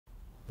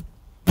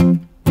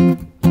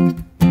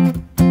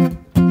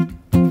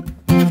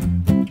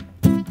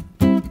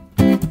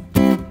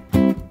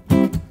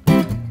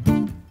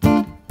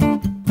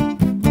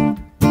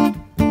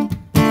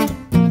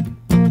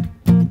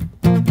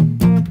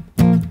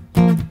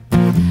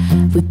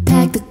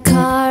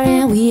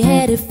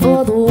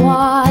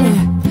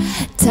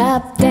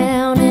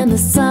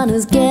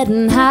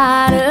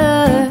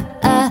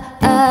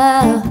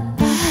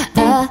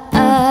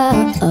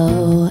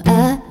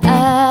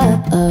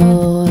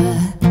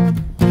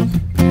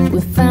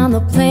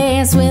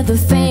glass with the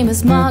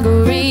famous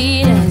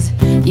margaritas.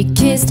 You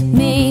kissed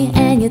me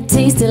and you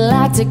tasted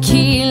like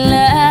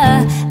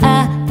tequila.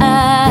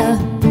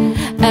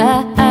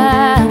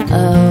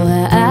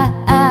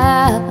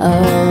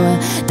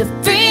 The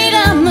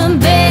freedom of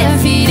bare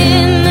feet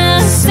in the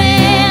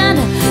sand,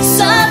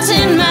 salt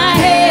in my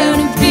hair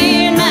and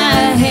beer in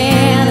my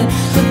hand,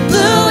 the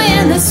blue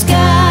in the sky.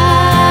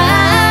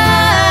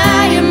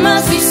 It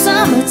must be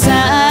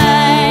summertime.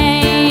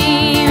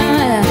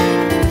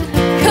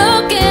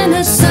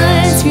 Coconut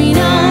sunscreen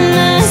on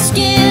my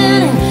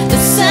skin, the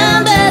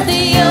sound of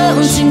the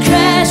ocean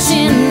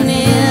crashing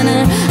in.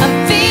 I'm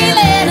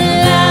feeling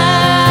alive.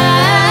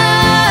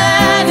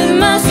 It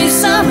must be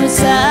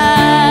summertime.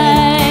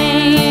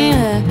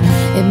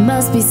 It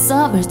must be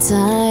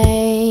summertime,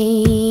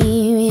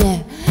 yeah.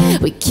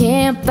 We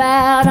camp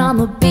out on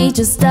the beach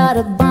and start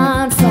a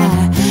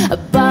bonfire, a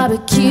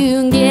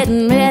barbecue,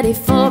 getting ready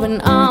for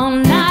an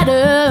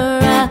all-nighter.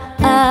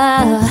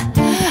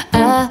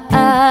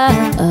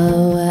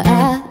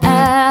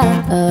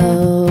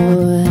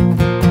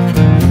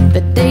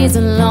 The days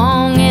are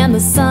long and the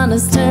sun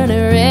is turning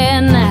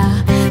red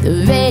now.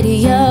 The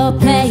radio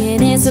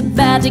playing, it's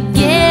about to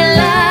get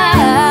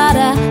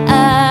louder.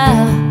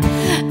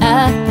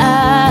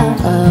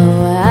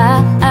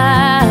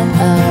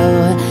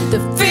 The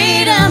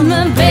freedom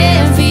of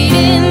bare feet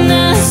in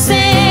the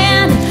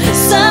sand,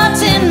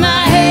 salt in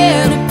my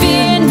hair and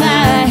beer in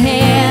my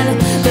hand,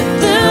 the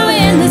blue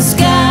in the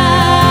sky.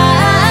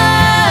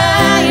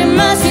 It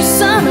must be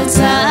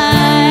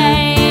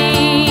summertime,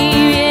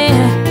 yeah.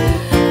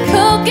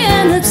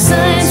 Coconut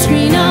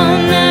sunscreen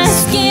on my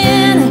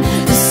skin,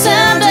 the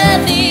sound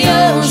of the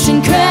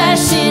ocean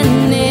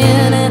crashing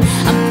in, and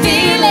I'm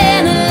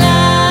feeling alive.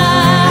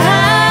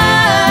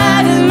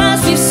 It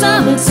must be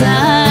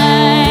summertime.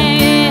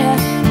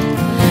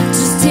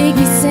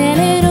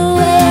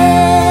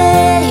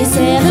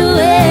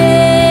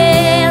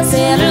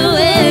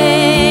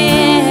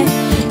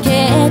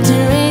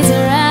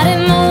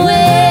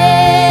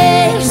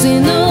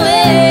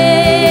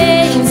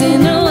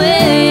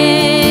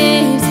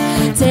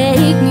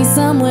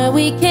 Somewhere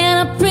we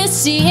can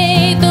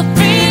appreciate the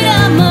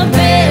freedom of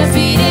bare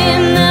feet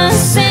in the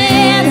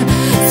sand,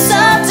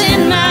 salt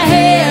in my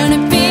hair and a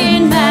beer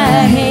in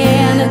my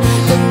hand,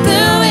 the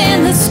blue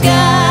in the sky.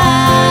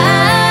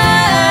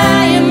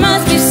 It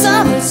must be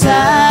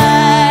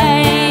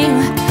summertime.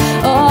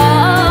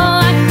 Oh,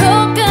 a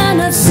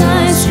coconut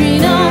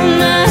sunscreen on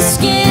my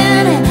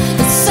skin,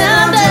 the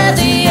sound of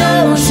the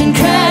ocean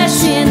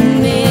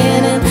crashing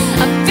in, and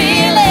I'm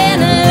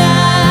feeling alive.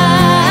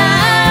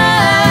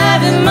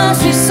 It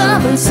must be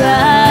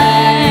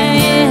summertime,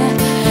 yeah.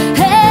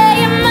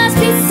 Hey, it must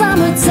be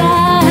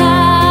summertime.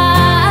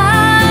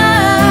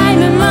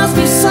 It must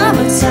be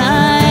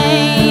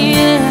summertime,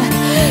 yeah.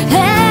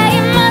 Hey,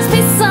 it must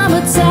be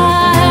summertime.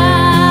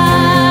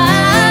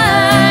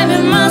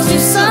 It must be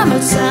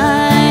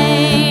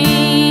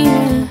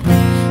summertime.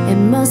 It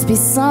must be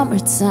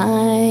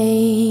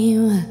summertime.